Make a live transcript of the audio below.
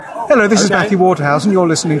Hello, this is Matthew Waterhouse, and you're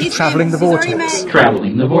listening to Travelling the Vortex.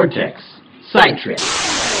 Travelling the Vortex. Side trip.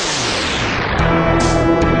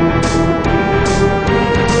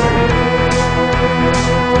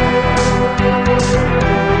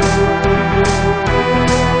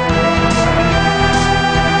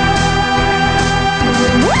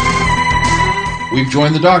 We've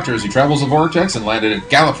joined the Doctor as he travels the Vortex and landed at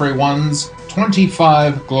Gallifrey 1's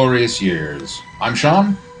 25 glorious years. I'm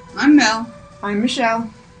Sean. I'm Mel. I'm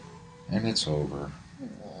Michelle. And it's over.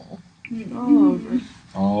 All over.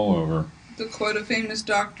 All over. The quote of famous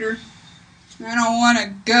Doctor, I don't want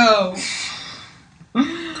to go.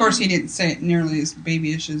 Of course, he didn't say it nearly as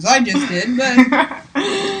babyish as I just did, but...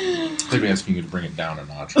 They'd be asking you to bring it down a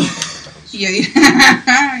notch.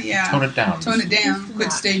 Yeah. Tone it down. Tone it down.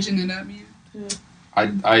 Quit staging it up. Yeah.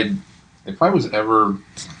 If I was ever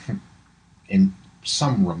in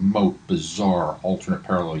some remote, bizarre, alternate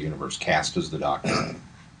parallel universe cast as the Doctor,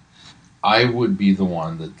 I would be the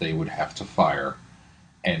one that they would have to fire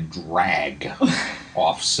and drag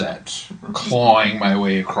offset, clawing my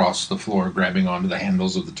way across the floor, grabbing onto the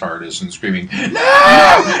handles of the TARDIS and screaming, "No!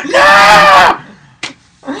 No!"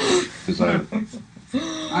 Because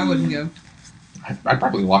I wouldn't go. I'd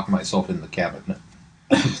probably lock myself in the cabin.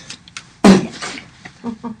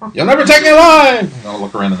 You'll never take me alive! And I'll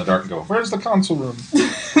look around in the dark and go, where's the console room?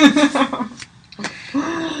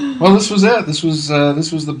 Well, this was it. This was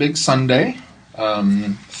the big Sunday.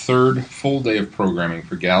 Third full day of programming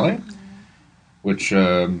for Galley, which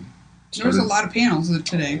there was a lot of panels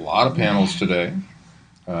today. A lot of panels today.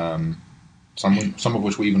 Some of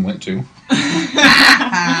which we even went to.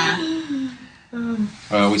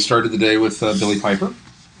 We started the day with Billie Piper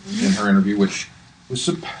in her interview, which was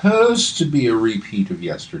supposed to be a repeat of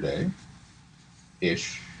yesterday.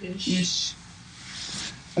 Ish. I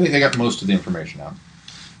think they got most of the information out.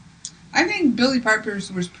 I think Billie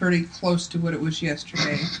Piper's was pretty close to what it was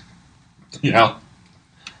yesterday. Yeah.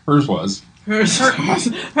 Hers was. Hers was.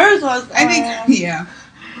 I think, yeah.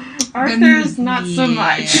 Arthur's not so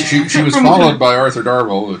much. She was followed by Arthur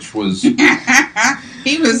Darvill, which was...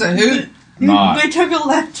 He was a hoot. Not. They took a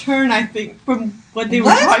left turn, I think, from what they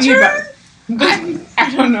were talking about.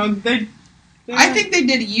 I don't know. I think they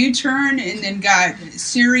did a U-turn and then got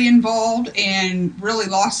Siri involved and really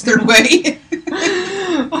lost their way.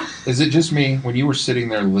 Is it just me, when you were sitting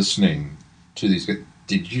there listening to these guys,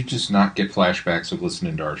 did you just not get flashbacks of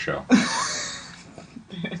listening to our show?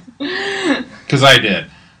 Because I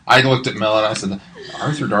did. I looked at Mel and I said,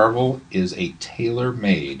 Arthur Darvill is a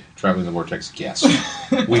tailor-made Traveling the Vortex guest.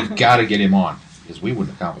 We've got to get him on, because we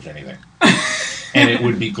wouldn't accomplish anything. And it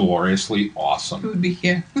would be gloriously awesome. It would be,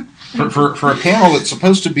 yeah. For a panel that's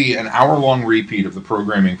supposed to be an hour-long repeat of the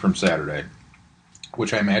programming from Saturday,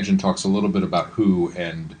 which I imagine talks a little bit about who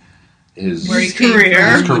and his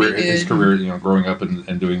career, you know, growing up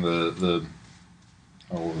and doing the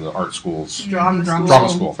art schools. Drama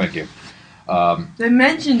school, thank you. They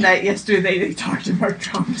mentioned that yesterday. They talked about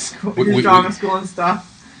drama school, school and stuff.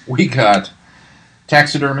 We got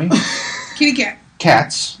taxidermy, kitty cat,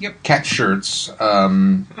 cats, yep, cat shirts,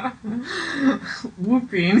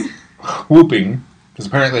 whooping, because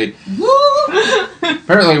apparently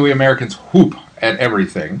we Americans whoop at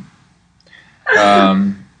everything.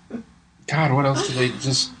 God, what else did they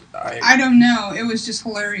just? I don't know. It was just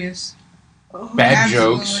hilarious. Bad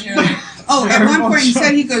jokes. Oh, at one point he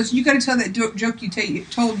said, he goes, you got to tell that joke you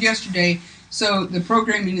told yesterday, so the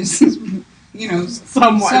programming is, you know,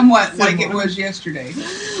 somewhat like it was yesterday.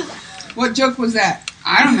 What joke was that?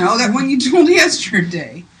 I don't know, that one you told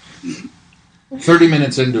yesterday. 30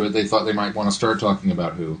 minutes into it, they thought they might want to start talking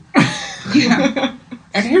about who. Yeah.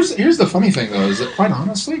 And here's the funny thing, though, is that quite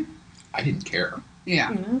honestly, I didn't care.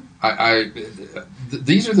 Yeah.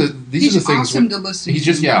 These are the things. Awesome to listen he's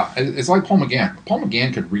just, yeah. It's like Paul McGann. Paul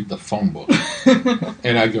McGann could read the phone book,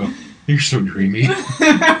 and I go, "You're so dreamy."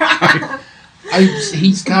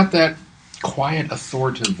 He's got that quiet,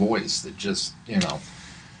 authoritative voice that just, you know,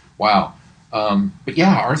 wow. But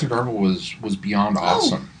yeah, Arthur Darvill was beyond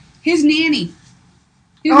awesome. His nanny.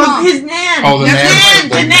 His nan. Oh,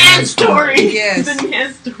 the nan story. Yes, the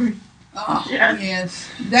nan story. Oh, yes.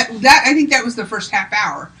 That I think that was the first half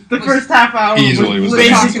hour. First half hour easily was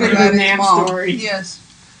basically the nan story. Yes.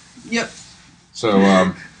 Yep.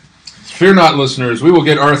 So, fear not, listeners. We will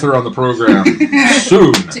get Arthur on the program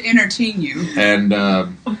soon to entertain you, and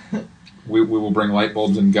we will bring light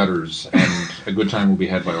bulbs and gutters, and a good time will be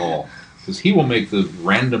had by all, because he will make the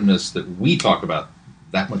randomness that we talk about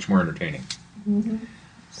that much more entertaining. Mm-hmm.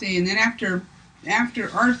 See, and then after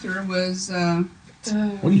Arthur was.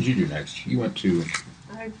 What did you do next? You went to...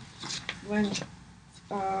 I went,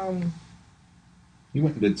 You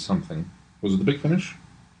went and did something. Was it the Big Finish?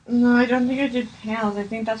 No, I don't think I did panels. I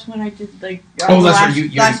think that's when I did like that's right.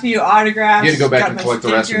 You last few autographs. You had to go back and got collect the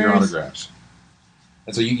my rest of your stickers. autographs.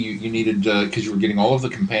 And so you needed, because you were getting all of the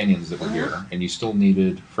companions that were here, and you still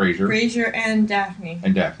needed Frasier and Daphne.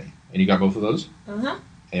 And Daphne. And you got both of those? Uh-huh.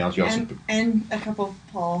 And also, And a couple of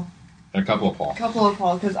Paul. And a couple of Paul. A couple of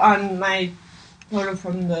Paul, because on my photo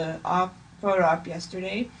from the photo op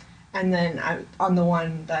yesterday, and then on the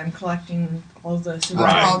one that I'm collecting all the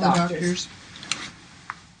all the doctors.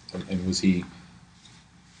 And was he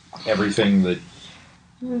everything that...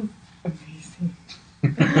 Amazing. I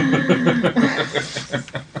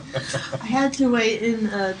had to wait in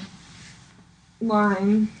a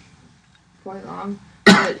line quite long,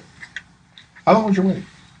 but how long was your wait?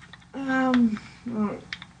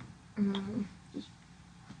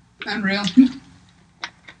 Unreal.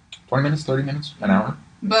 20 minutes, 30 minutes, an hour?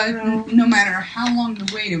 But no matter how long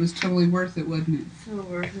the wait, it was totally worth it, wasn't it? So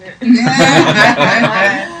worth it.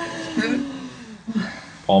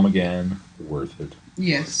 Paul McGann, worth it.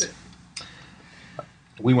 Yes.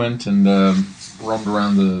 We went and roamed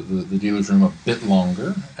around the dealer's room a bit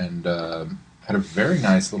longer and had a very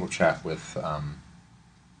nice little chat with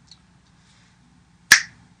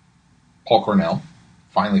Paul Cornell.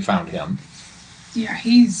 Finally found him. Yeah,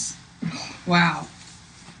 he's... Wow.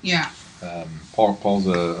 Yeah. Paul's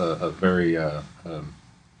a very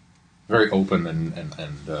very open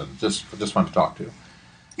and just fun to talk to.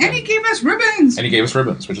 And he gave us ribbons! And he gave us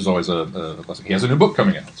ribbons, which is always a blessing. He has a new book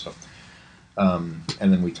coming out, so... and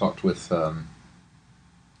then we talked with...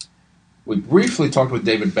 we briefly talked with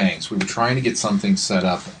David Banks. We were trying to get something set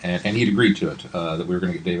up, and he'd agreed to it, that we were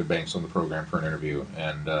going to get David Banks on the program for an interview,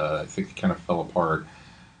 and I think it kind of fell apart,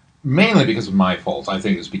 mainly because of my fault. I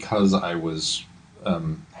think it's because I was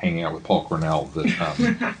hanging out with Paul Cornell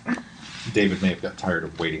that David may have got tired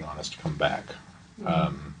of waiting on us to come back.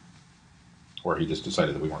 Or he just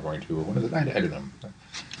decided that we weren't going to, or what is it? I don't know.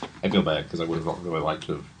 I feel bad, because I would have really liked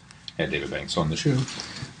to have had David Banks on the show.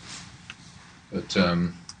 But,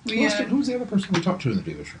 who was the other person we talked to in the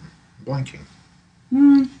dealer's room? I'm blanking.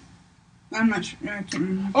 I'm not sure. I can't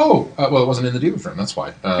remember. Oh, well, it wasn't in the dealer's room, that's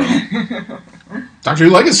why. Dr.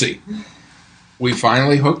 Who Legacy. We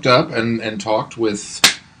finally hooked up and talked with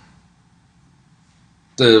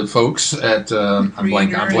the folks at... I'm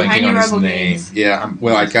blanking on his name. Yeah,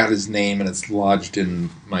 I got his name, and it's lodged in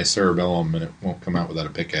my cerebellum, and it won't come out without a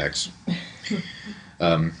pickaxe.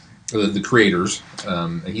 The creators,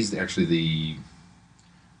 and he's actually the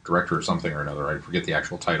director or something or another. I forget the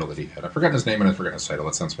actual title that he had. I've forgotten his name and I've forgotten his title.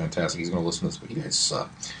 That sounds fantastic. He's going to listen to this, but you guys suck.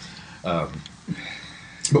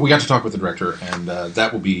 But we got to talk with the director, and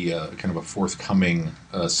that will be kind of a forthcoming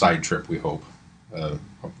side trip, we hope.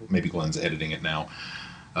 Maybe Glenn's editing it now.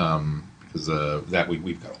 Because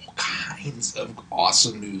we've got all kinds of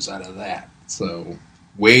awesome news out of that. So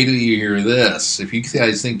wait till you hear this. If you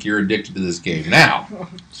guys think you're addicted to this game now,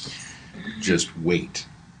 just wait.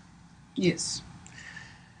 Yes.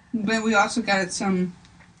 But we also got some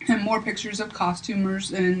more pictures of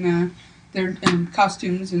costumers and their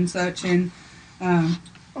costumes and such. And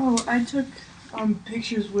I took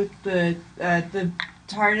pictures with the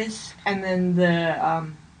TARDIS, and then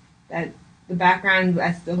the background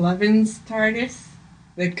that's the Eleven's TARDIS,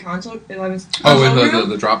 the console 11's. Oh,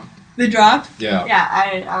 the drop. The drop. Yeah.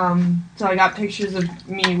 Yeah. So I got pictures of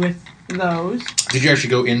me with those. Did you actually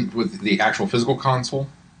go in with the actual physical console?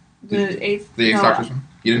 The eighth Doctor's one?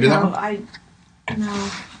 You didn't do that one? No.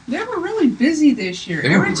 They were really busy this year.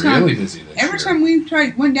 Every time we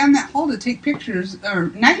went down that hall to take pictures, or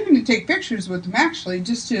not even to take pictures with them actually,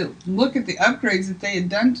 just to look at the upgrades that they had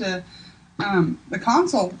done to the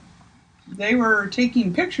console, they were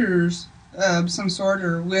taking pictures of some sort,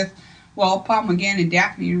 or with, Paul McGann and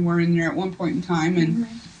Daphne were in there at one point in time, and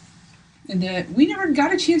we never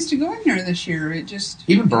got a chance to go in there this year. It just...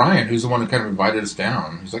 Even Brian, who's the one who kind of invited us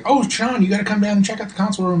down, he's like, "Oh, Sean, you got to come down and check out the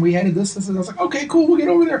console room. We added this, and I was like, okay, cool, we'll get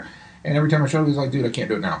over there." And every time I showed him, he's like, "Dude, I can't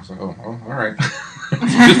do it now." I was like, "Oh, all right."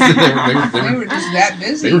 They were just that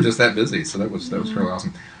busy. They were just that busy, so that was really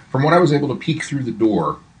awesome. From what I was able to peek through the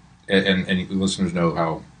door, and listeners know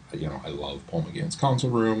how I love Paul McGann's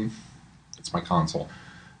console room. It's my console.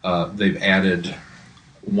 They've added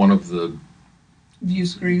one of the view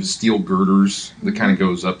screens, steel girders that kind of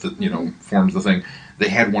goes up that forms the thing. They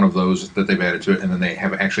had one of those that they've added to it, and then they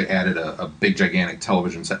have actually added a big gigantic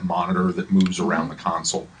television set monitor that moves around the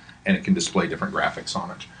console, and it can display different graphics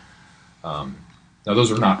on it. Now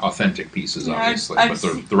those are not authentic pieces, obviously, but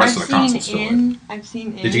the rest of the console still. I've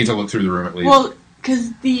seen. Did you get to look through the room at least? Well,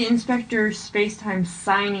 because the Inspector Spacetime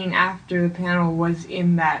signing after the panel was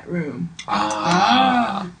in that room.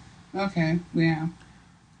 Okay, yeah.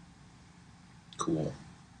 Cool.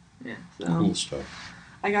 Yeah, so Cool stuff.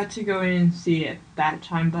 I got to go in and see it that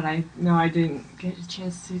time, but I didn't get a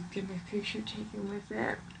chance to get my picture taken with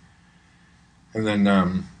it. And then,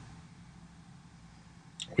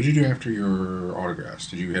 what did you do after your autographs?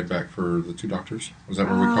 Did you head back for the 2 doctors? Was that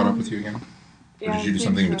where we caught up with you again? Or Yeah, did you do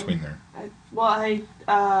something in between there?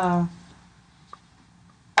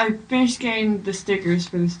 I finished getting the stickers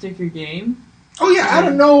for the sticker game. Oh, yeah, out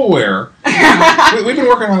of nowhere. We've been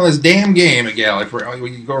working on this damn game at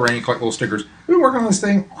Gallifrey. You go around, you collect little stickers. We've been working on this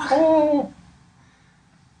thing. Oh.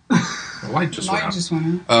 The light just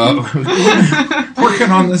went out. Working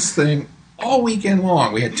on this thing all weekend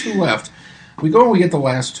long. We had 2 left. We go and we get the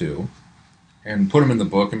last 2 and put them in the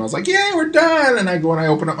book. And I was like, yay, we're done. And I go and I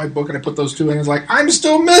open up my book and I put those 2 in. And it's like, I'm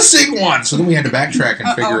still missing one. So then we had to backtrack and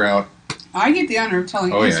figure out. I get the honor of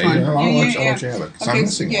telling you this one. I'll let you have it. 'Cause I'm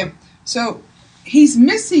missing one. So he's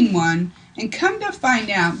missing one. And come to find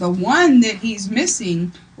out, the one that he's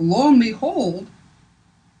missing, lo and behold,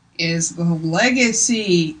 is the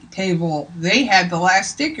legacy table. They had the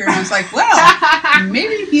last sticker, and I was like, well,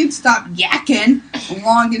 maybe if you'd stop yakking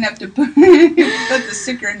long enough to put the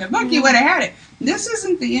sticker in the book, you would have had it. This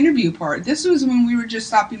isn't the interview part. This was when we were just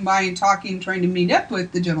stopping by and talking, trying to meet up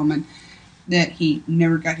with the gentleman, that he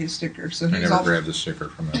never got his sticker. So I never grabbed the sticker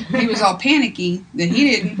from him. He was all panicky that he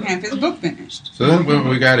didn't have his book finished. So then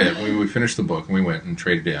we got it. We finished the book and we went and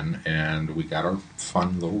traded in and we got our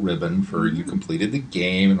fun little ribbon for you completed the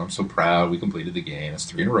game, and I'm so proud we completed the game. It's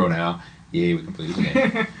 3 in a row now. Yay, we completed the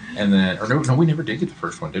game. And then, no, we never did get the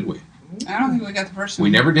first one, did we? I don't think we got the first one. We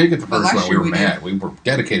never did get the first one. We were mad. Did. We were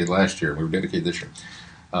dedicated last year. We were dedicated this year.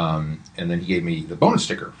 And then he gave me the bonus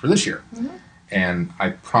sticker for this year. Mm-hmm. And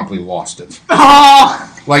I promptly lost it.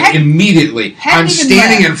 Oh! Immediately. I'm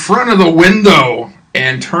standing in front of the window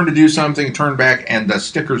and turned to do something, turned back, and the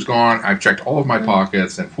sticker's gone. I've checked all of my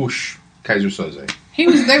pockets, and whoosh, Kaiser Soze.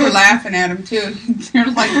 They were laughing at him, too. They're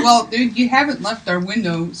like, well, dude, you haven't left our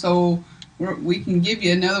window, so we can give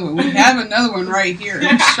you another one. We have another one right here.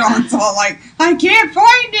 And Sean's all like, I can't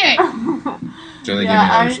find it! So they gave me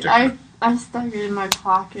another sticker. I stuck it in my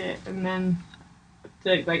pocket, and then...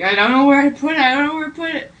 Like, I don't know where I put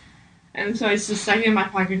it. And so I just stuck it in my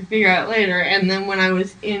pocket to figure out later. And then when I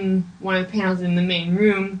was in one of the panels in the main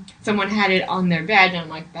room, someone had it on their badge, and I'm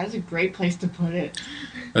like, that's a great place to put it.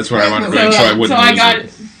 That's what I wanted to make, so I wouldn't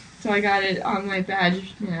lose it. So I got it on my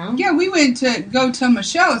badge now. Yeah, we went to go to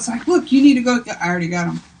Michelle. It's like, look, you need to go. I already got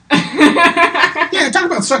them. Yeah, talk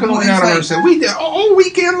about sucking the wind out of ourselves. We did all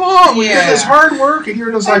weekend long. We did this hard work, and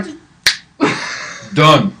you're just like...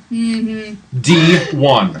 Done. Mm-hmm.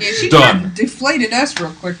 D1. Yeah, she done. Deflated us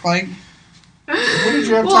real quick, like. When did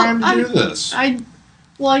you have time to do this? I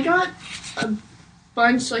got a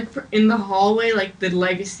bunch in the hallway, like the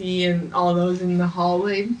legacy and all those in the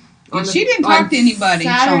hallway. She didn't talk to anybody,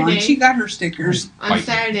 Sean. She got her stickers on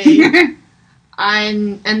Saturday.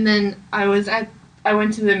 and then I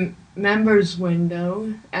went to the members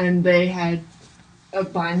window, and they had a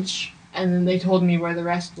bunch, and then they told me where the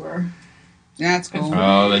rest were. That's cool.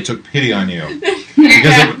 Oh, they took pity on you.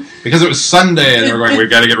 because it was Sunday, and they were going, we've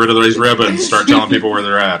got to get rid of these ribbons, start telling people where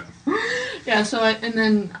they're at. Yeah, so and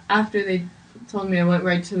then after they told me, I went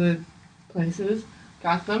right to the places,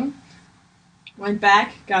 got them, went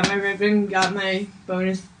back, got my ribbon, got my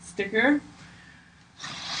bonus sticker.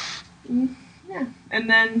 Yeah, and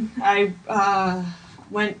then I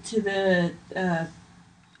went to the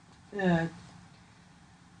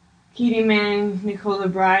Katie Manning, Nicola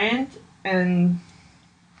Bryant, and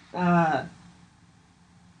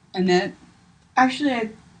Annette. Actually,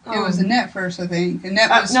 it was Annette first, I think.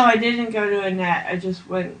 Annette was... No, I didn't go to Annette. I just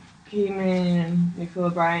went Katie Manning and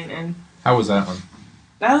Nicola Bryant. And how was that one?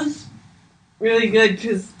 That was really good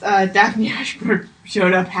because Daphne Ashford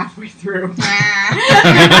showed up halfway through.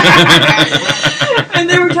 And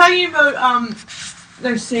they were talking about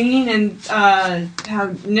their singing and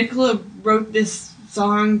how Nicola wrote this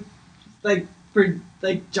song for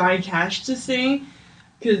Johnny Cash to sing,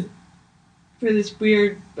 because for this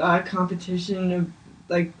weird competition of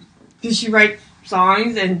because she writes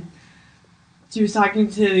songs, and she was talking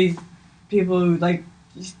to these people who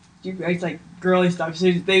writes girly stuff.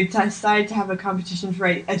 So they decided to have a competition to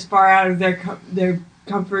write as far out of their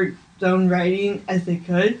comfort zone writing as they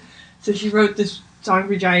could. So she wrote this song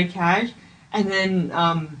for Johnny Cash, and then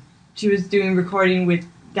she was doing recording with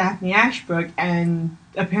Daphne Ashbrook, and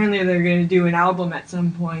apparently they're going to do an album at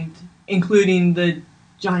some point, including the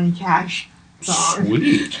Johnny Cash song.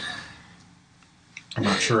 Sweet. I'm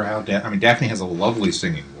not sure how Daphne has a lovely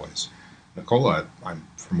singing voice. Nicola,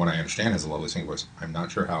 from what I understand, has a lovely singing voice. I'm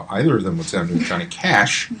not sure how either of them would sound doing Johnny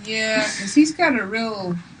Cash. Yeah, because he's got a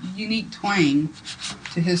real unique twang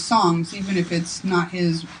to his songs, even if it's not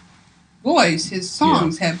his voice. His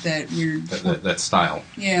songs have that weird... That style.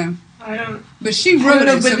 Yeah. I don't... But she wrote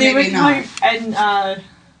it, so maybe not. And,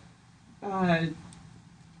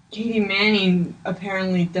 Katie Manning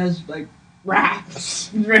apparently does, like,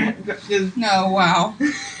 raps. No, wow.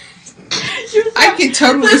 I could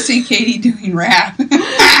totally see Katie doing rap. And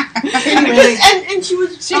she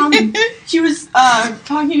was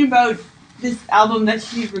talking about this album that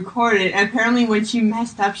she recorded, and apparently when she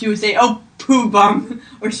messed up, she would say, "Oh, poo bum,"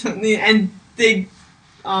 or something, and they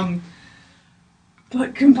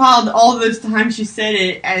compiled all those times she said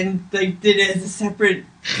it, and they did it as a separate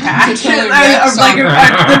track,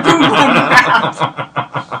 the poo bum rap.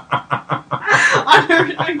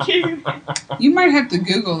 I'm kidding. You might have to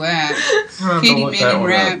Google that. Katie Manning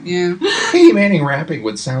rap, yeah. Katie Manning rapping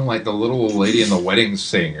would sound like the little old lady in the Wedding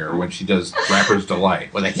Singer when she does Rapper's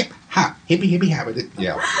Delight. With a hip, hop, hippie, hippie, hop.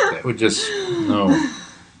 Yeah, that would just, no.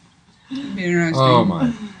 Be interesting. Oh,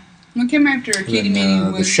 my. What came after Katie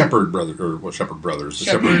Manning was... The Shepherd Brothers,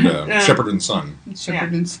 Shepherd and Son.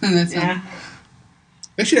 Shepherd and Son, that's yeah.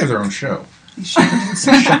 They should have their own show. Shepherd and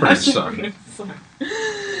Son. Shepherd and Son.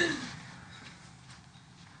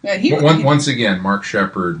 Yeah, once again, Mark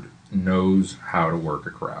Shepherd knows how to work a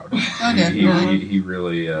crowd. Okay. He really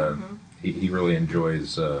he really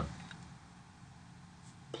enjoys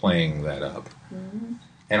playing that up. Mm-hmm.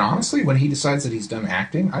 And honestly, when he decides that he's done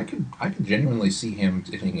acting, I could genuinely see him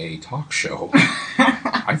doing a talk show.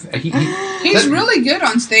 He's really good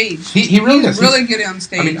on stage. He really is. He's really good on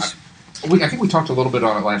stage. I think we talked a little bit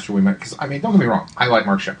on it last year we met, because, don't get me wrong, I like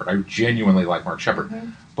Mark Shepherd. I genuinely like Mark Shepherd. Mm-hmm.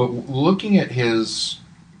 But looking at his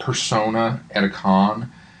persona at a con,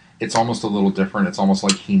 it's almost a little different. It's almost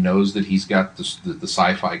like he knows that he's got the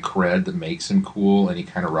sci-fi cred that makes him cool, and he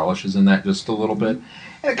kind of relishes in that just a little bit.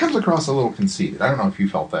 And it comes across a little conceited. I don't know if you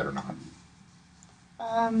felt that or not.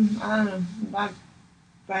 I don't know.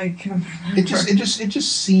 I can't remember. It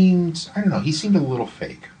just seemed, I don't know, he seemed a little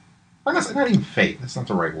fake. Not even fake, that's not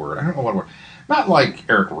the right word. I don't know what word. Not like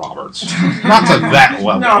Eric Roberts. Not to that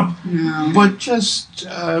level. No. But just,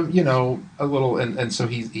 a little, and so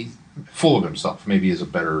he's full of himself, maybe is a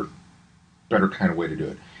better kind of way to do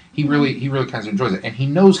it. He really kind of enjoys it. And he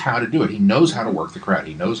knows how to do it. He knows how to work the crowd.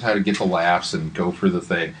 He knows how to get the laughs and go for the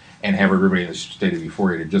thing and have everybody in the state of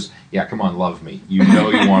euphoria to just, yeah, come on, love me. You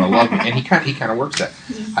know you want to love me. And he kind of works that.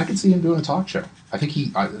 I could see him doing a talk show. I think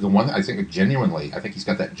he's got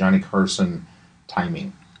that Johnny Carson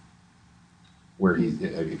timing. Where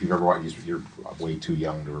if you've ever watched, you're way too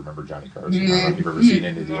young to remember Johnny Carson. I don't know if you've ever seen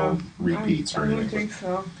any of the old repeats or anything. I don't think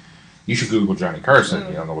so. You should Google Johnny Carson.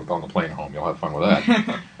 On the plane home, you'll have fun with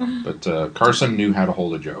that. But Carson knew how to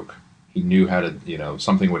hold a joke. He knew how to,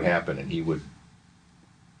 something would happen, and he would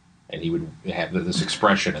have this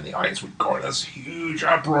expression, and the audience would go into this huge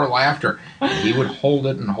uproar of laughter, and he would hold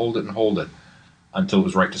it and hold it and hold it until it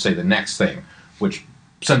was right to say the next thing, which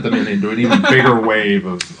sent them into an even bigger wave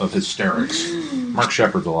of hysterics. Mark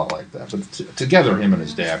Shepherd's a lot like that. But together, him and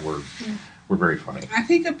his dad were very funny. I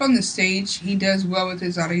think up on the stage, he does well with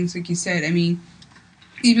his audience, like you said. I mean,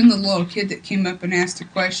 even the little kid that came up and asked a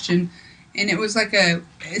question, and it was like a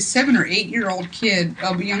 7 or 8 year old kid,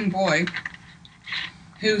 a young boy,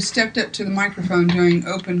 who stepped up to the microphone during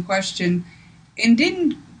open question and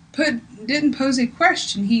didn't pose a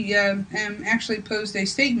question. He actually posed a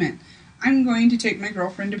statement. I'm going to take my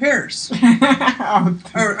girlfriend to Paris. or I'm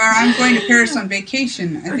going to Paris on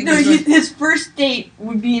vacation. I think his first date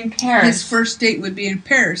would be in Paris. His first date would be in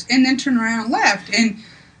Paris. And then turned around and left. And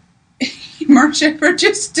Mark Shepherd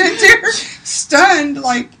just stood there stunned,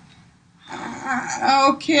 like,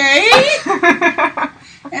 okay.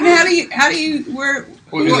 And where do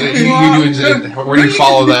you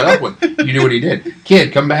follow that up with? You knew what he did.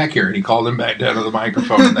 Kid, come back here. And he called him back down to the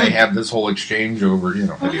microphone, and they have this whole exchange over,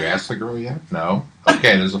 have you asked the girl yet? No?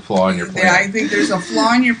 Okay, there's a flaw in your plan. Yeah, I think there's a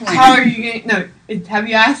flaw in your plan. How are you going to... have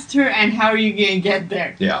you asked her, and how are you going to get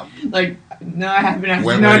there? Yeah. Like, no, I haven't asked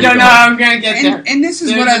her. No, I'm going to get there. And this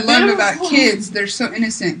is what I love about kids. They're so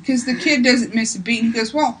innocent. Because the kid doesn't miss a beat. He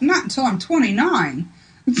goes, well, not until I'm 29.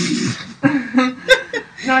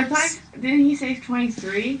 No, I thought... Didn't he say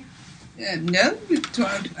 23? No.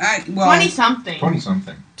 20-something.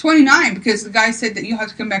 20-something. 29, because the guy said that you'll have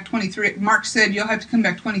to come back 23. Mark said you'll have to come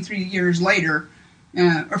back 23 years later.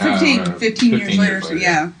 Or 15 years later. So,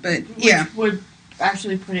 yeah. But, Which would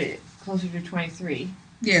actually put it closer to 23.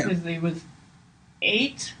 Yeah. Because he was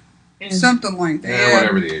 8. Something like that. Yeah,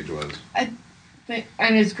 whatever the age was.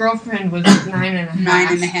 And his girlfriend was 9.5.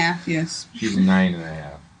 9.5, yes. She's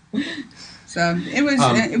 9.5. So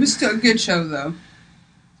it was still a good show though.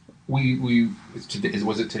 Was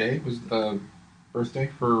it today? Was birthday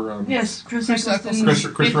for yes, Chris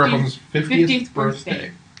Eccleston's 50th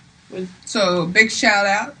birthday. So big shout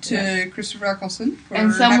out to Christopher Eccleston for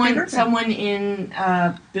and happy birthday. someone in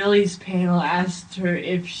Billy's panel asked her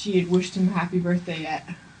if she had wished him happy birthday yet.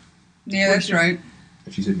 Yeah, that's right.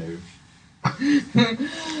 And she said no.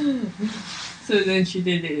 So then she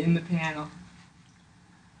did it in the panel.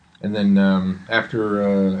 And then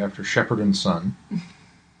after Shepherd and Son,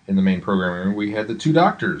 in the main programming room, we had the two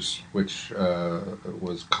doctors, which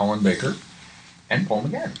was Colin Baker and Paul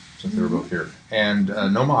McGann, since they were both here. And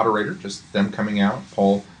no moderator, just them coming out,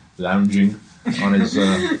 Paul lounging on his...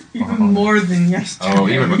 even more than yesterday. Oh,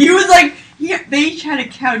 even... He was like... they each had a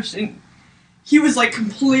couch, and he was like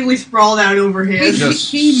completely sprawled out over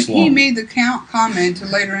his. He made the comment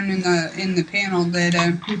later in the panel that...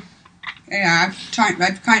 yeah,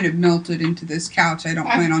 I've kind of melted into this couch. I don't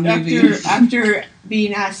plan on moving. After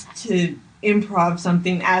being asked to improv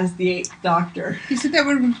something as the 8th Doctor. He said that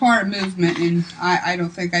would require movement, and I don't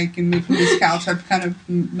think I can move from this couch. I've kind of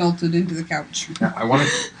melted into the couch. Now, I want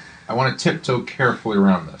to tiptoe carefully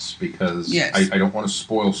around this, because yes. I don't want to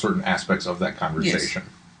spoil certain aspects of that conversation.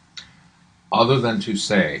 Yes. Other than to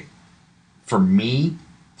say, for me,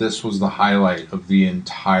 this was the highlight of the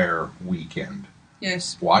entire weekend.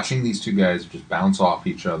 Yes. Watching these two guys just bounce off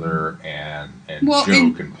each other and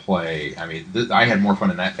joke and play. I mean, I had more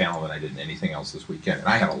fun in that panel than I did in anything else this weekend. And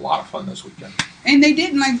I had a lot of fun this weekend. And they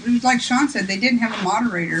didn't, like Sean said, they didn't have a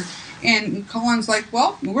moderator. And Colin's like,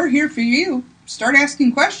 well, we're here for you. Start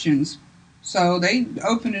asking questions. So they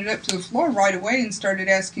opened it up to the floor right away and started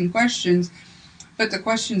asking questions. But the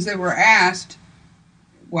questions that were asked...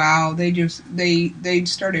 wow, they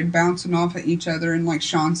started bouncing off at each other, and like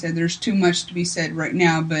Sean said, there's too much to be said right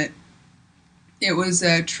now, but it was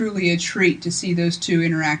truly a treat to see those two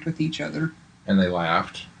interact with each other. And they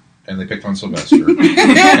laughed, and they picked on Sylvester,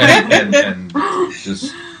 and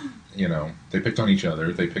just, they picked on each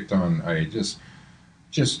other. They picked on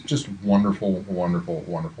just wonderful, wonderful,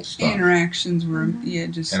 wonderful stuff. Interactions were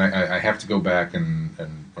just. And I have to go back and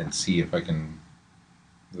see if I can.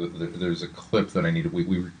 There's a clip that I need.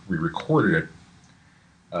 We recorded it.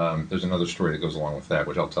 There's another story that goes along with that,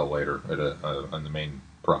 which I'll tell later on the main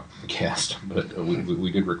broadcast. But we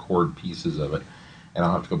did record pieces of it, and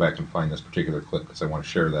I'll have to go back and find this particular clip because I want to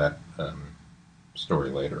share that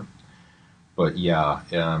story later. But yeah,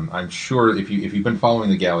 I'm sure if you've been following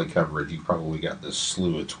the Galley coverage, you probably got this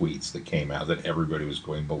slew of tweets that came out that everybody was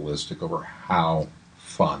going ballistic over how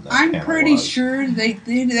fun that I'm pretty was. sure they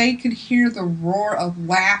could hear the roar of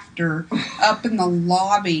laughter up in the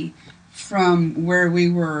lobby from where we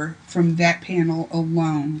were from that panel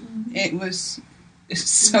alone. Mm-hmm. It's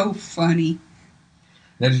so funny.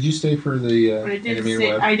 Now, did you stay for the Enemy and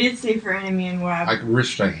Web? I did stay for Enemy and Web. I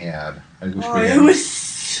wished I had. It was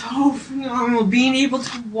so phenomenal being able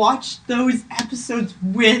to watch those episodes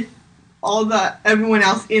with everyone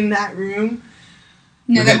else in that room.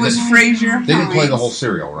 No, that was Frasier. They didn't play the whole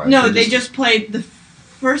serial, right? No, they just played the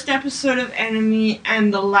first episode of Enemy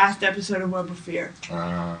and the last episode of Web of Fear.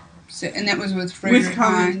 And that was with Fraser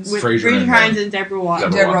Hines. With Fraser Hines and Deborah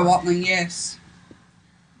Watling. Deborah Watling, yes.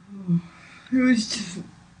 It was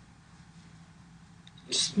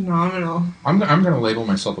just phenomenal. I'm going to label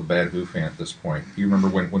myself a bad Who fan at this point. You remember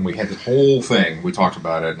when we had this whole thing, we talked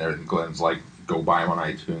about it, and Glenn's like, go buy them on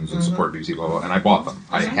iTunes and support BBC, blah, blah, and I bought them.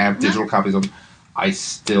 I have digital copies of them. I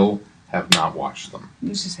still have not watched them. You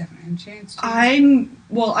just haven't had a chance to. I'm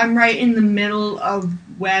right in the middle of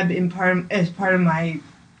Web as part of my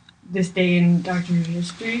This Day in Doctor Who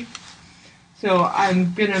History. So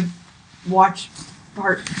I'm gonna watch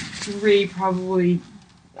part 3 probably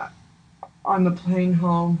on the plane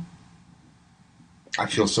home. I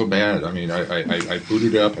feel so bad. I mean, I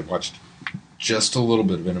booted up. I watched just a little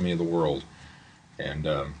bit of Enemy of the World, and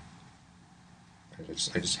I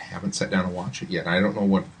just haven't sat down and watched it yet. And I don't know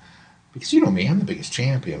what, because you know me, I'm the biggest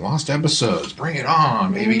champion. Lost episodes, bring it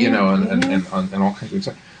on, maybe, and all kinds of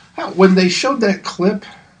stuff. When they showed that clip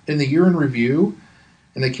in the year in review,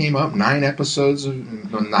 and they came up 9 episodes,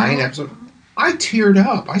 I teared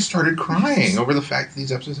up. I started crying over the fact that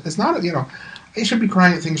these episodes, it's not, I should be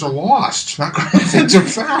crying that things are lost, not crying that things are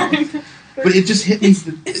found. But it just hit me,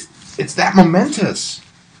 it's that momentous.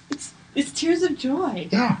 It's tears of joy.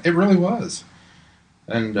 Yeah, it really was.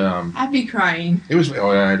 And happy crying. It was there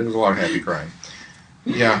was a lot of happy crying.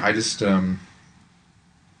 Yeah, I just starting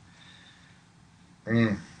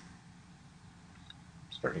to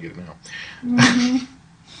get it now. Mm-hmm.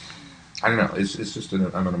 I don't know. It's just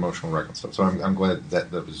I'm an emotional wreck and stuff. So I'm glad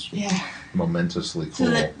that was momentously cool.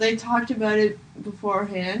 So they talked about it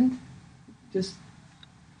beforehand, just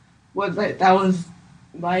what that was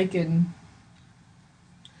like, and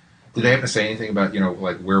did they have to say anything about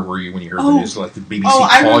like where were you when you heard the news? Like did BBC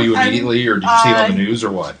I call you immediately, or did you see it on the news,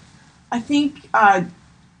 or what? I think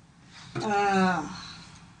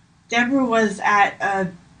Deborah was at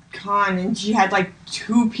a con and she had like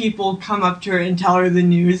 2 people come up to her and tell her the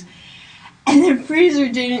news. And then Fraser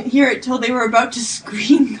didn't hear it till they were about to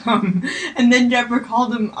screen them. And then Deborah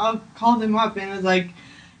called him up and was like,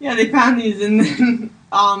 yeah, they found these. And then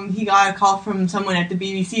he got a call from someone at the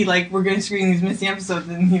BBC, like, we're going to screen these missing episodes.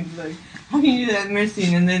 And he was like, how can you do that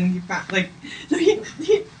missing? And then he found, like, so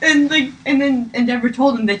and Deborah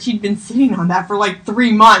told him that she'd been sitting on that for like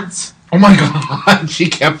 3 months. Oh my God, she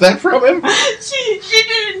kept that from him? She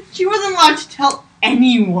didn't, she wasn't allowed to tell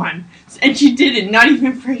anyone. And she didn't, not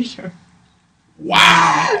even Fraser.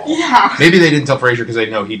 Wow. Yeah. Maybe they didn't tell Fraser because they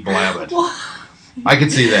know he'd blab it. Well, I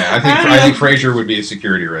could see that. I think Fraser would be a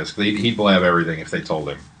security risk. He'd blab everything if they told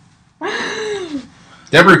him.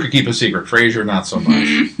 Deborah could keep a secret. Fraser, not so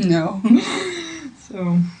much. No.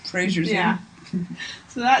 So Fraser's in.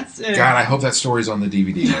 So that's it. God, I hope that story's on the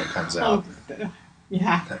DVD when it comes out.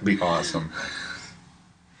 Yeah. That'd be awesome.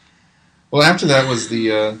 Well, after that was the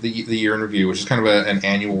year in review, which is kind of an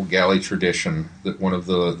annual galley tradition. That one of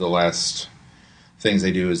the last things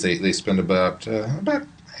they do is they spend about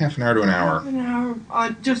half an hour to an hour. Half an hour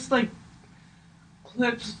on just like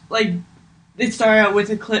clips. Like they started out with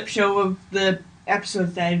a clip show of the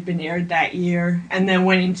episodes that had been aired that year, and then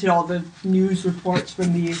went into all the news reports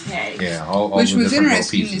from the UK. Yeah, all which the was different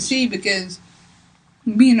interesting pieces to see because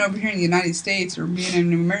being over here in the United States or being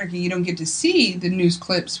in America, you don't get to see the news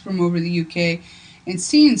clips from over the UK, and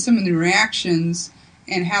seeing some of the reactions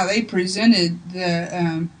and how they presented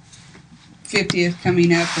the 50th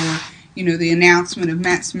coming up, or the announcement of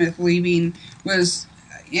Matt Smith leaving, was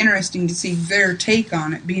interesting to see their take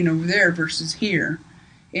on it being over there versus here.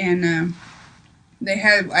 And they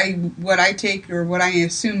had what I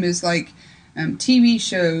assume is like TV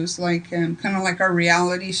shows, like kind of like our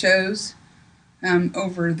reality shows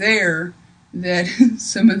over there, that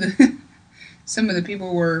some of the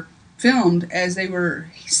people were filmed as they were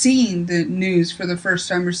seeing the news for the first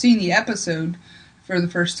time or seeing the episode for the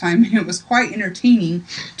first time, and it was quite entertaining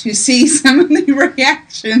to see some of the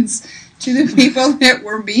reactions to the people that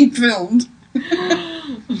were being filmed.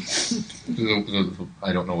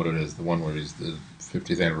 I don't know what it is. The one where the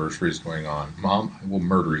 50th anniversary is going on. Mom, I will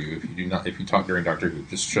murder you if you talk during Doctor Who.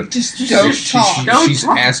 Just don't talk. She's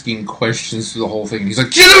asking questions through the whole thing. And he's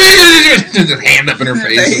like, hand up in her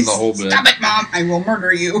face and the whole bit. Stop it, Mom! I will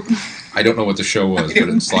murder you. I don't know what the show was, but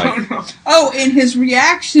it's like. Oh, and his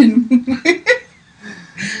reaction.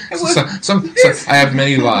 I have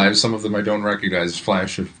many lives. Some of them I don't recognize.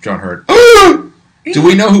 Flash of John Hurt. Do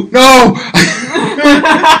we know who? No!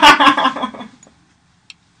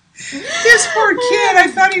 This poor kid, I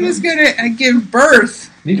thought he was going to give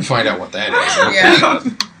birth. Need to find out what that is. Yeah.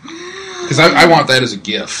 Because I want that as a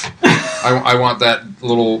GIF. I want that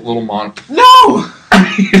little No!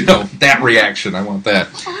 That reaction. I want that.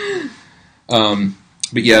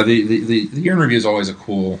 But yeah, the year in review is always a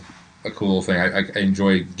cool thing. I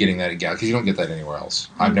enjoy getting that at Galley, because you don't get that anywhere else.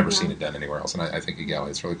 I've never seen it done anywhere else, and I think at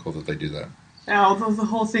Galley it's really cool that they do that. Yeah, although the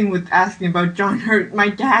whole thing with asking about John Hurt, my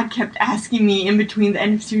dad kept asking me in between the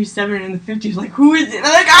end of Series 7 and the 50s, like, who is it? And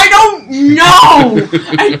I'm like, I don't know!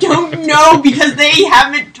 I don't know, because they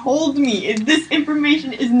haven't told me. This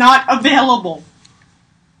information is not available.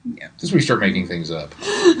 Yeah. This is where we start making things up.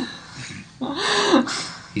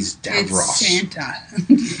 He's Davros. It's Santa.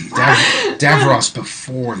 Davros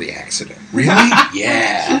before the accident. Really?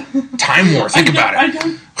 Yeah. Time War. Think about it.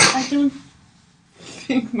 I don't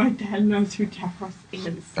think my dad knows who Davros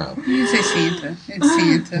is. Oh. You say Santa. It's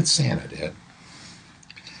Santa. It's Santa, Dad.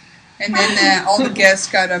 And then all the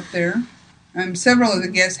guests got up there. Several of the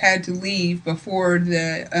guests had to leave before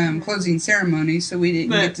the closing ceremony, so we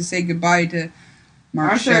didn't get to say goodbye to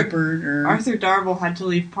Mark Shepard. Arthur Darvill had to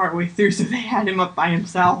leave partway through, so they had him up by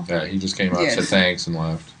himself. Yeah, he just came up, said thanks, and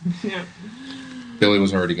left. Yeah. Billy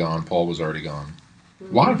was already gone. Paul was already gone.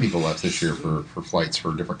 A lot of people left this year for flights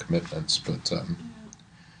for different commitments, but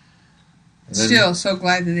still so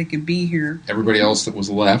glad that they could be here. Everybody else that was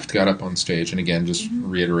left got up on stage and again just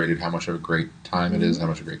reiterated how much of a great time it is, how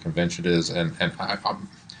much of a great convention it is, and I,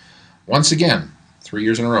 once again, 3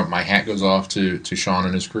 years in a row, my hat goes off to Sean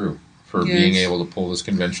and his crew for being able to pull this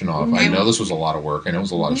convention off. I know this was a lot of work. I know it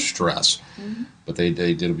was a lot of stress, but they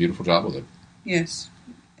did a beautiful job with it. Yes,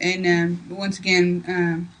 and once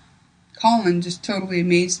again, Colin just totally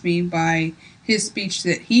amazed me by his speech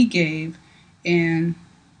that he gave, and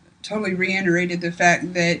totally reiterated the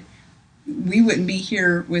fact that we wouldn't be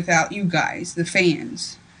here without you guys, the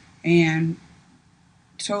fans, and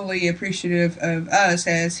totally appreciative of us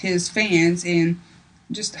as his fans, and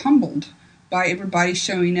just humbled by everybody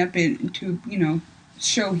showing up and to,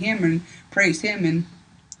 show him and praise him, and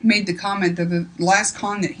made the comment that the last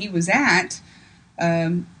con that he was at,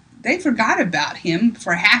 they forgot about him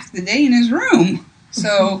for half the day in his room.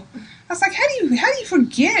 So I was like, how do you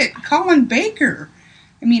forget Colin Baker?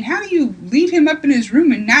 I mean, how do you leave him up in his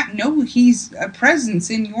room and not know he's a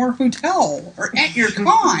presence in your hotel or at your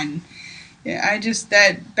con? Yeah,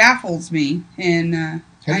 that baffles me. And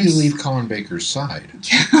how do you leave Colin Baker's side?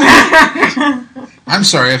 I'm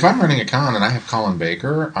sorry, if I'm running a con and I have Colin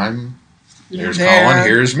Baker, there's Colin,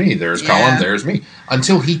 here's me. There's Colin, there's me.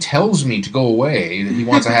 Until he tells me to go away, he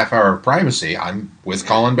wants a half hour of privacy, I'm with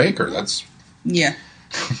Colin Baker. That's... Yeah.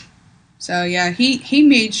 So, he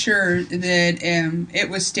made sure that it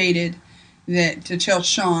was stated that to tell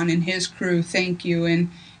Sean and his crew, thank you.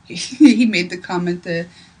 And he made the comment to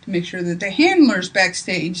make sure that the handlers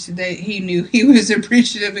backstage, that he knew he was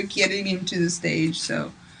appreciative of getting him to the stage.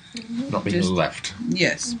 So, not being left.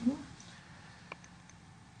 Yes.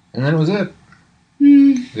 And then it was it.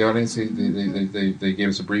 The audience, they gave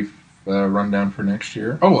us a brief rundown for next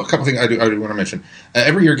year. Oh, a couple things I do want to mention.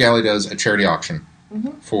 Every year, Galley does a charity auction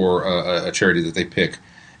for a charity that they pick.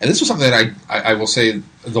 And this was something that I will say,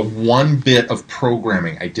 the one bit of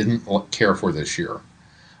programming I didn't care for this year.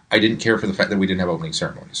 I didn't care for the fact that we didn't have opening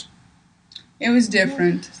ceremonies. It was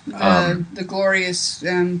different. The glorious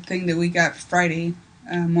thing that we got Friday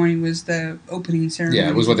morning was the opening ceremony. Yeah,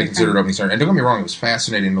 it was what they considered opening ceremony. And don't get me wrong, it was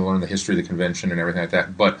fascinating to learn the history of the convention and everything like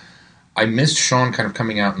that. But I missed Sean kind of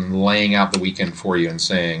coming out and laying out the weekend for you and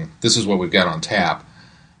saying, this is what we've got on tap.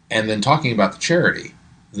 And then talking about the charity,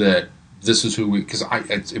 that this is who we... Because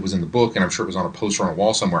it was in the book, and I'm sure it was on a poster on a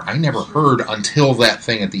wall somewhere. I never heard until that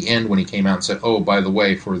thing at the end when he came out and said, oh, by the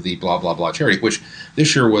way, for the blah, blah, blah charity, which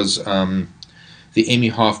this year was the Amy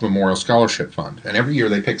Hoff Memorial Scholarship Fund. And every year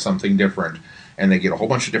they pick something different, and they get a whole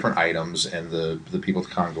bunch of different items, and the people at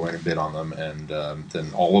the con go in and bid on them, and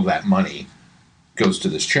then all of that money goes to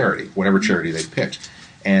this charity, whatever charity they picked.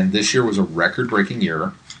 And this year was a record-breaking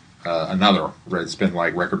year. It's been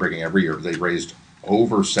like record-breaking every year. They raised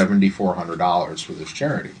over $7,400 for this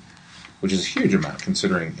charity, which is a huge amount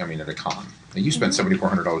considering, at a con. Now, you spent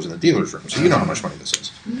 $7,400 in the dealer's room, so you know how much money this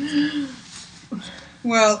is.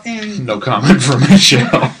 Well, and... No comment from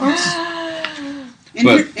Michelle.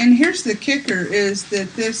 And here's the kicker, is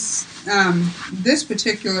that this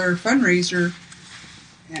particular fundraiser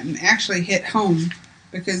actually hit home,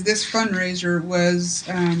 because this fundraiser was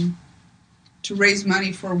to raise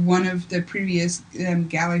money for one of the previous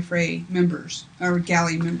Gallifrey members, or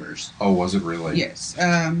Galley members. Oh, was it really? Yes.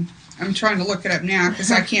 I'm trying to look it up now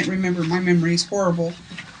because I can't remember. My memory's horrible.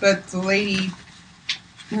 But the lady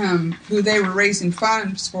who they were raising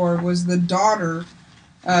funds for was the daughter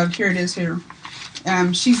of, here it is here.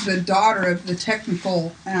 She's the daughter of the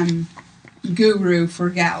technical guru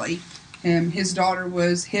for Galley. His daughter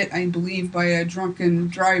was hit, I believe, by a drunken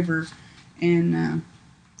driver, and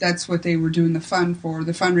that's what they were doing the fund for.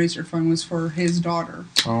 The fundraiser fund was for his daughter.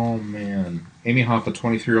 Oh, man. Amy Hoff, a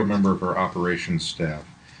 23-year-old member of our operations staff,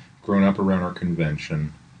 grown up around our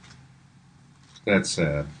convention. That's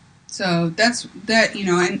sad. So that's that,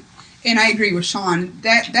 and I agree with Sean.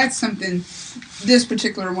 That's something, this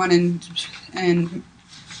particular one and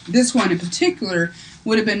this one in particular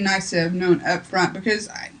would have been nice to have known up front, because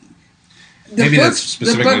maybe that's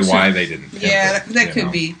specifically why they didn't. Yeah, that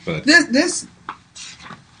could be. But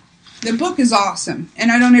the book is awesome,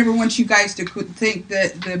 and I don't ever want you guys to think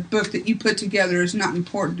that the book that you put together is not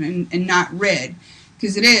important and not read,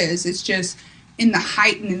 because it is. It's just in the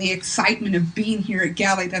height and the excitement of being here at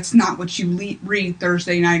Galley, that's not what you read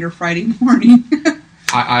Thursday night or Friday morning.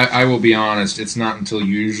 I will be honest, it's not until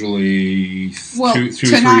usually 2 or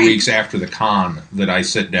 3 weeks after the con that I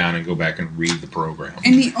sit down and go back and read the program.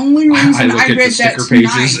 And the only reason I look at read the sticker that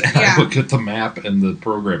pages, tonight, and I look at the map and the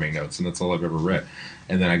programming notes, and that's all I've ever read.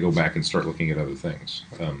 And then I go back and start looking at other things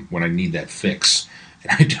when I need that fix,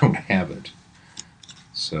 and I don't have it.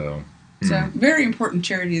 So very important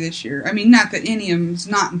charity this year. I mean, not that any of them is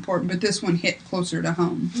not important, but this one hit closer to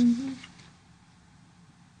home. Mm-hmm.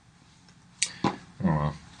 Oh,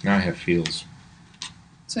 well. Now I have feels.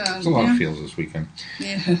 So, there's a lot of feels this weekend.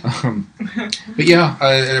 Yeah. But yeah,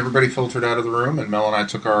 everybody filtered out of the room, and Mel and I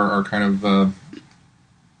took our kind of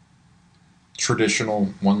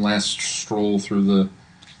traditional one last stroll through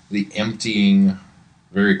the emptying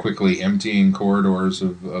very quickly emptying corridors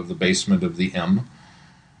of the basement of the M,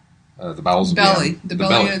 the bowels of belly, the M.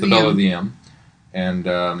 the belly of the M,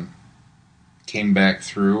 and came back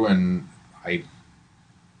through, and I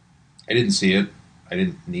didn't see it. I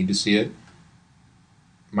didn't need to see it.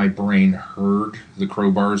 My brain heard the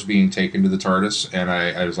crowbars being taken to the TARDIS, and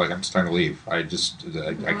I was like, I'm just trying to leave. I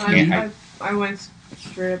can't. I went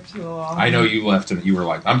straight up to the wall. I know you left, and you were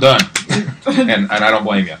like, I'm done. and I don't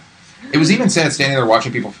blame you. It was even sad standing there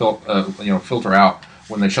watching people filter out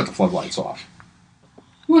when they shut the floodlights off.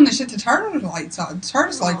 When they shut the TARDIS lights off.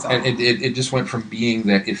 And it just went from being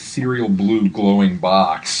that ethereal blue glowing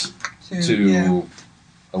box to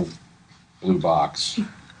a blue box,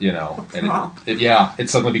 and it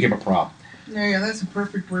suddenly became a prop. Yeah, that's a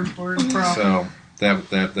perfect word for it. Prop. So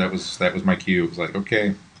that was my cue. It was like,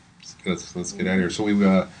 okay, let's get out of here. So we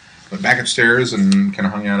went back upstairs and kind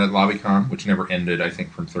of hung out at LobbyCon, which never ended. I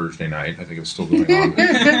think from Thursday night. I think it was still going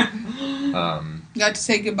on. Got to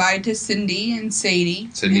say goodbye to Cindy and Sadie.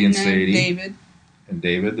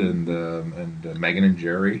 David and Megan and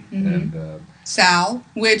Jerry and Sal,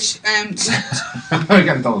 which I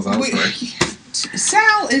gotta tell us that story.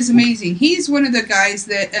 Sal is amazing. He's one of the guys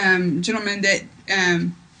that gentleman that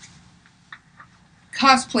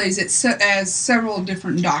cosplays as several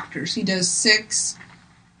different doctors. He does 6,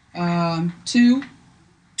 2.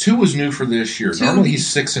 2 was new for this year. Normally he's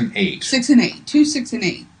 6 and 8. 6 and 8. 2, 6 and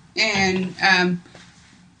 8. And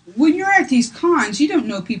when you're at these cons, you don't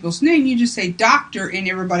know people's name. You just say doctor, and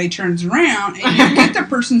everybody turns around, and you get the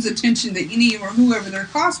person's attention that you need, or whoever they're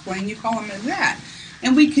cosplaying. You call them as that.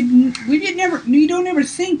 And you don't ever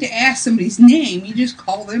think to ask somebody's name. You just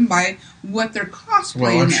call them by what they're cosplaying.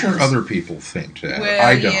 Well, I'm as. sure other people think that. Well,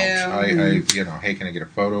 I don't. yeah. Hey, can I get a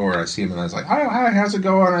photo? Or I see him and I was like, hi, how's it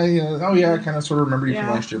going? I kind of sort of remember you from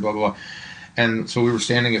last year, blah, blah, blah. And so we were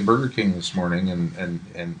standing at Burger King this morning, and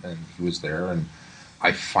he was there, and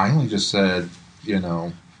I finally just said,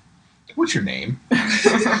 what's your name?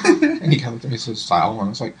 And he kind of looked at me and said, Sal. And I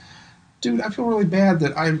was like, dude, I feel really bad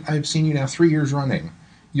that I've seen you now 3 years running.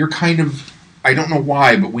 You're kind of, I don't know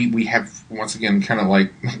why, but we have, once again, kind of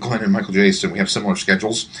like Glenn and Michael Jason, we have similar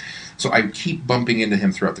schedules. So I keep bumping into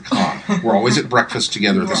him throughout the con. We're always at breakfast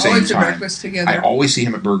together at the same time. Breakfast together. I always see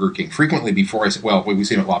him at Burger King. Frequently before we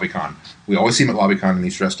see him at LobbyCon. We always see him at LobbyCon and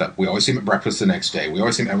he's dressed up. We always see him at breakfast the next day. We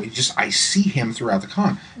always see him, I see him throughout the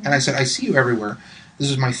con. And I said, I see you everywhere. This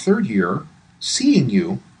is my 3rd year seeing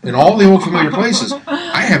you in all the old familiar places.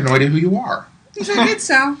 I have no idea who you are. He's like, it's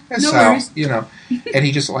Sal. It's no Sal, worries. And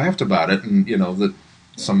he just laughed about it, and, that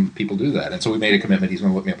some people do that. And so we made a commitment. He's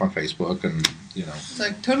going to look me up on Facebook, and, It's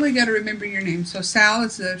like, totally got to remember your name. So Sal,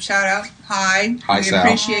 it's a shout-out. Hi, we Sal.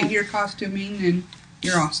 Appreciate your costuming, and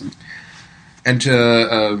you're awesome. And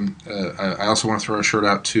I also want to throw a shout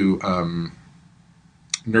out to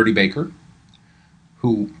Nerdy Baker,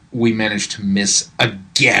 who we managed to miss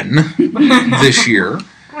again this year.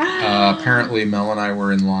 Apparently, Mel and I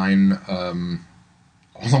were in line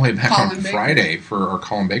all the way back on Friday for our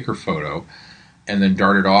Colin Baker photo, and then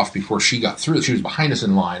darted off before she got through. She was behind us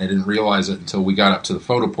in line. I didn't realize it until we got up to the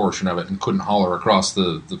photo portion of it and couldn't holler across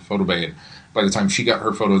the photo bay. And by the time she got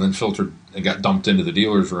her photo then filtered and got dumped into the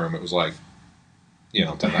dealer's room, it was like,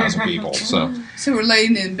 10,000 people. So we're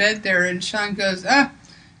laying in bed there, and Sean goes,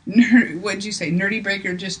 what'd you say? Nerdy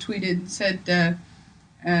Breaker just tweeted and said,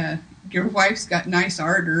 your wife's got nice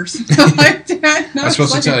ardors. Like that. I was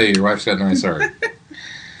supposed to tell you, your wife's got nice art.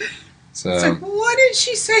 So, it's like, why didn't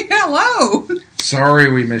she say hello?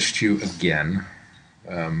 Sorry we missed you again.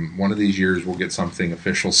 One of these years we'll get something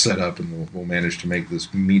official set up and we'll manage to make this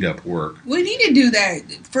meetup work. We need to do that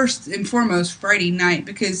first and foremost Friday night,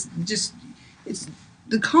 because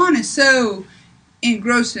the con is so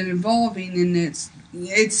engrossed and involving, and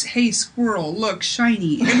it's hey squirrel, look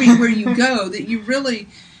shiny everywhere you go, that you really,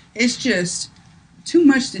 it's just too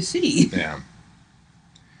much to see. Yeah.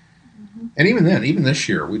 And even then, even this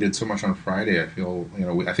year, we did so much on Friday. I feel,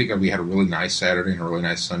 I think we had a really nice Saturday and a really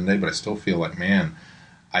nice Sunday, but I still feel like, man,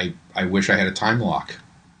 I wish I had a time lock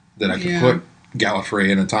that I could put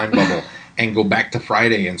Gallifrey in a time bubble and go back to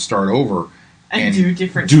Friday and start over and do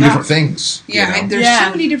different things. Yeah, and there's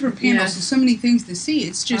so many different panels and so many things to see.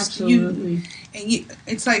 It's just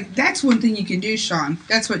it's like, that's one thing you can do, Sean.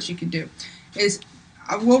 That's what you can do. Is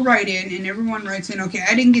we'll write in, and everyone writes in, okay,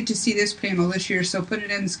 I didn't get to see this panel this year, so put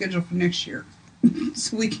it in the schedule for next year.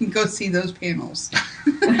 So we can go see those panels.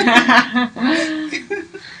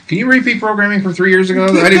 Can you repeat programming from 3 years ago?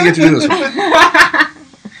 I didn't get to do this one.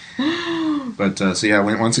 But,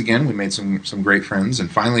 once again, we made some great friends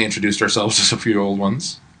and finally introduced ourselves to a few old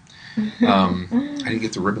ones. I didn't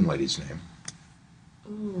get the ribbon lady's name.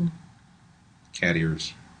 cat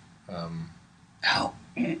ears. No,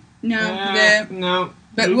 no.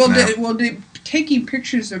 but No. we'll do taking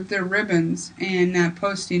pictures of their ribbons and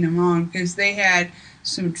posting them on because they had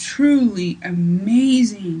some truly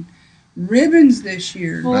amazing ribbons this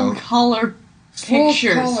year. Full color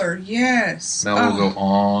pictures. Full color, yes. Mel will go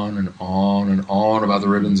on and on and on about the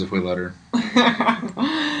ribbons if we let her.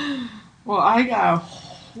 Well, I got a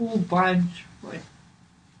whole bunch, like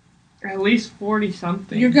at least 40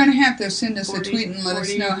 something. You're going to have to send us 40, a tweet and let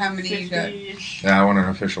us know how many you got. 50-ish. Yeah, I want an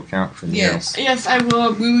official count from Yes. Yes, I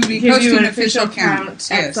will. We will be give posting you an official official counts,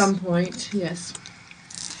 count at yes. some point. Yes.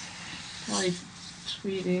 Like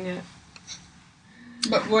tweeting it.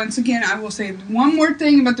 But once again, I will say one more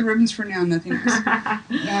thing about the ribbons for now, nothing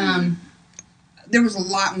else. There was a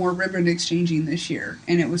lot more ribbon exchanging this year,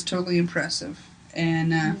 and it was totally impressive.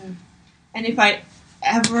 And And if I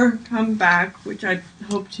ever come back, which I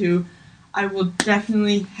hope to, I will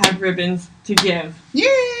definitely have ribbons to give.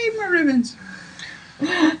 yay, more ribbons!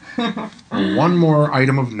 One more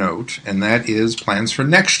item of note, and that is plans for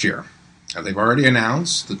next year. They've already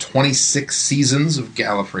announced the 26 seasons of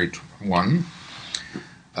Gallifrey 1,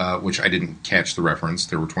 which I didn't catch the reference.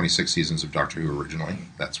 There were 26 seasons of Doctor Who originally.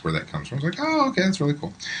 That's where that comes from. I was like, oh, okay, that's really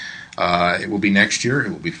cool. It will be next year. It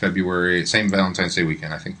will be February, same Valentine's Day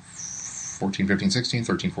weekend, I think 14, 15, 16,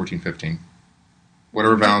 13, 14, 15.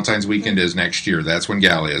 Whatever Valentine's weekend is next year, that's when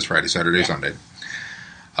Galley is, Friday, Saturday, Sunday.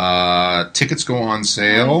 Tickets go on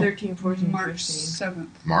sale 13, 14, March 15. 7th.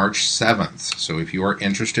 March 7th. So if you are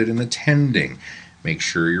interested in attending, make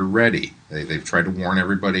sure you're ready. They've tried to warn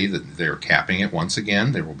everybody that they're capping it once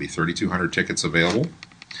again. There will be 3,200 tickets available.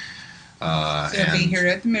 It'll be here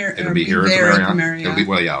at the Marriott. It'll be here at the Marriott. It'll be,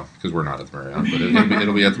 well, yeah, because we're not at the Marriott, but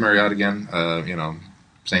it'll be at the Marriott again.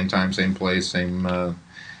 Same time, same place, same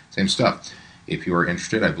stuff. If you are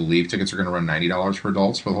interested, I believe tickets are going to run $90 for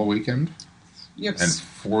adults for the whole weekend, Yep. and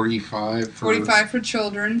 $45 for 45 for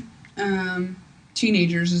children.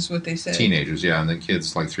 Teenagers is what they said. teenagers. Yeah, and then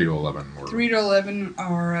kids like 3 to 11 were 3 to 11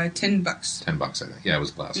 are $10, $10, I think. Yeah, it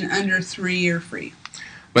was class. and under 3 are free.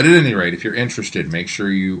 But at any rate, if you're interested, make sure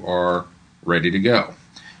you are ready to go.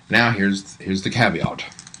 Now, here's the caveat: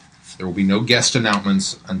 there will be no guest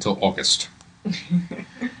announcements until August.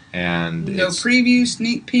 And No previews,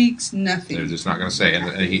 sneak peeks, nothing. they're just not going to say.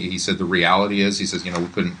 And he said the reality is, he says, we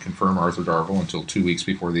couldn't confirm Arthur Darvill until 2 weeks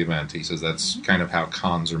before the event. He says that's kind of how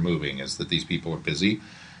cons are moving, is that these people are busy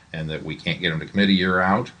and that we can't get them to commit a year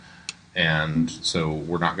out. And so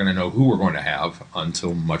we're not going to know who we're going to have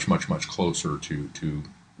until much, much, much closer to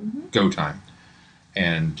go time.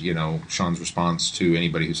 And, Sean's response to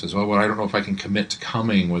anybody who says, well, I don't know if I can commit to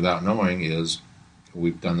coming without knowing is,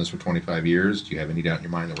 we've done this for 25 years. Do you have any doubt in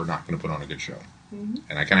your mind that we're not going to put on a good show? Mm-hmm.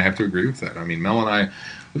 And I kind of have to agree with that. I mean, Mel and I,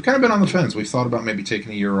 we've kind of been on the fence. We've thought about maybe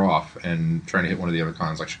taking a year off and trying to hit one of the other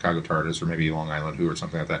cons, like Chicago TARDIS or maybe Long Island Who or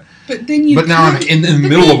something like that. But then But now I'm in the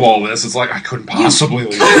middle of all this. It's like I couldn't possibly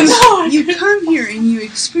leave this. You come here and you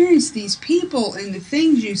experience these people and the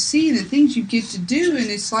things you see and the things you get to do, and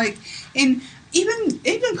it's like, and even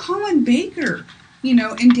Colin Baker,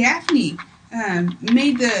 and Daphne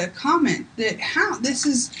made the comment that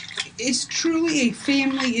it's truly a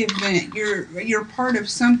family event. You're part of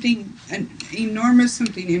something enormous,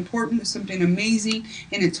 something important, something amazing,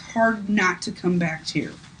 and it's hard not to come back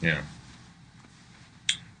to. Yeah.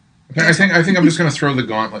 Okay, I think I'm just going to throw the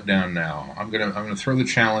gauntlet down now. I'm going to throw the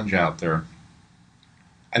challenge out there.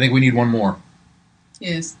 I think we need one more.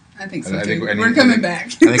 Yes, I think so I too. think- We're coming back. I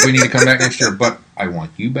think we need to come back next year, but I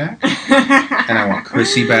want you back, and I want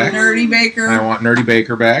Chrissy back. Nerdy Baker. I want Nerdy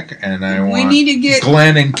Baker back, and I want need to get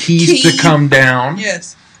Glenn and Keith to come down.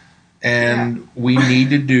 Yes. And we need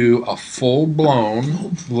to do a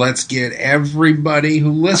full-blown, let's get everybody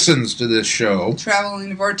who listens to this show. Traveling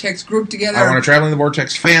the Vortex group together. I want a Traveling the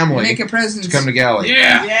Vortex family Make a presence. to come to Galley.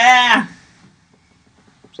 Yeah.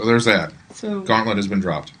 So there's that. So Gauntlet has been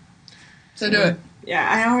dropped. So do it.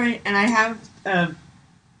 yeah, I have a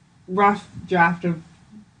rough draft of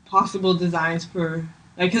possible designs for,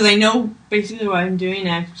 because I know basically what I'm doing.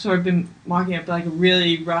 I've sort of been mocking up like a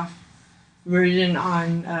really rough version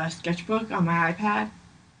on Sketchbook on my iPad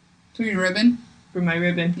For your ribbon? for my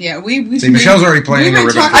ribbon. Yeah, we See, Michelle's already planning a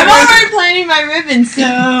ribbon. talking I'm about- already planning my ribbon,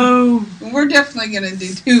 so We're definitely going to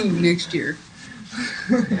do 2 next year.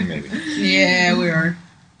 Maybe. Yeah, we are.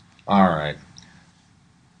 All right.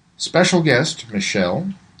 Special guest,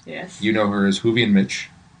 Michelle. yes. You know her as Hoovie and Mitch.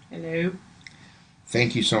 Hello.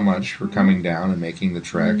 Thank you so much for coming down and making the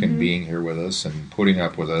trek and being here with us and putting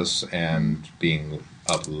up with us and being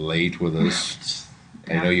up late with us.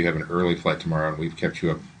 I know you have an early flight tomorrow, and we've kept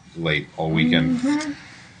you up late all weekend.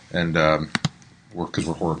 And because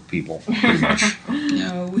we're horrible people, pretty much.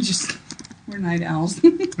 No, we're night owls.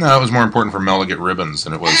 No, it was more important for Mel to get ribbons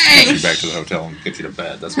than it was to get you back to the hotel and get you to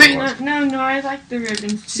bed. That's what it was. No, I like the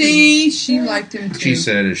ribbons too. See, she liked him too. She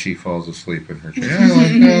said as she falls asleep in her chair,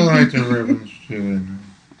 I like the ribbons too.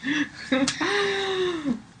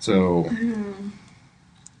 So,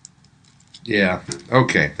 yeah,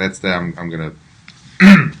 okay, that's that. I'm gonna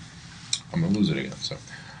lose it again. So,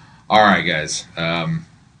 all right, guys,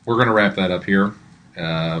 we're gonna wrap that up here.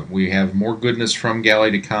 We have more goodness from Galley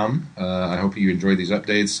to come. I hope you enjoyed these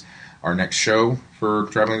updates. Our next show for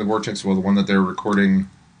Traveling the Vortex, well, the one that they're recording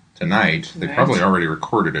tonight, they probably already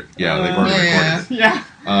recorded it. Yeah, they've already recorded it. Yeah.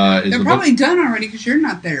 They're probably done already because you're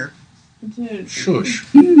not there. Shush.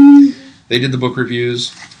 They did the book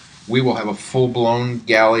reviews. We will have a full-blown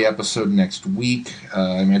Galley episode next week.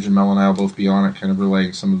 I imagine Mel and I will both be on it, kind of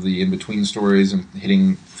relaying some of the in-between stories and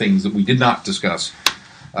hitting things that we did not discuss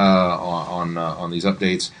on these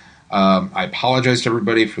updates. I apologize to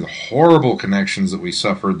everybody for the horrible connections that we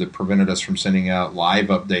suffered that prevented us from sending out live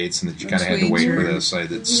updates and that you kind of had to wait for this.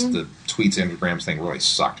 The tweets, Instagrams thing really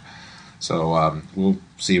sucked. So we'll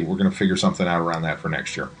see. We're going to figure something out around that for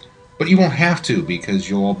next year. But you won't have to because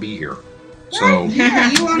you'll all be here. So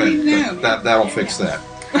yeah, you won't even know. That'll fix that.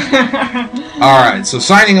 All right, so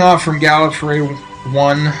signing off from Gallifrey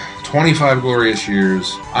 1, 25 glorious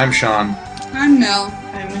years. I'm Sean. I'm Mel.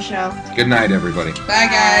 I'm Michelle. Good night, everybody. Bye,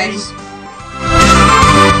 guys.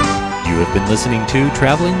 You have been listening to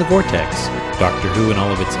Traveling the Vortex. Doctor Who and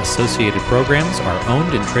all of its associated programs are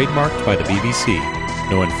owned and trademarked by the BBC.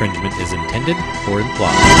 No infringement is intended or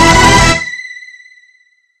implied.